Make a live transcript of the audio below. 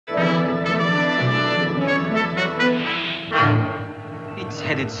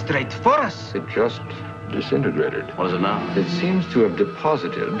headed straight for us. It just disintegrated. What is it now? It seems to have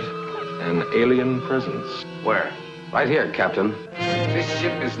deposited an alien presence. Where? Right here, Captain. This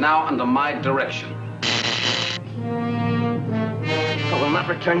ship is now under my direction. I will not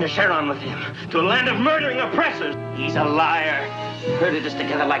return to Charon with him, to a land of murdering oppressors. He's a liar. Herded us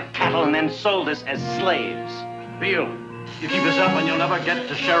together like cattle and then sold us as slaves. Beale, you keep this up and you'll never get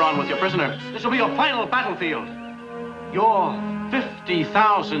to Charon with your prisoner. This will be your final battlefield. Your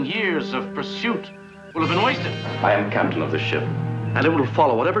 50,000 years of pursuit will have been wasted. I am captain of the ship, and it will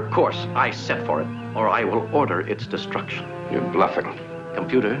follow whatever course I set for it, or I will order its destruction. You're bluffing.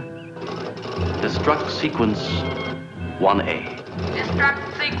 Computer, destruct sequence 1A.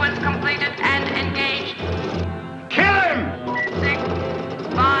 Destruct sequence completed and engaged.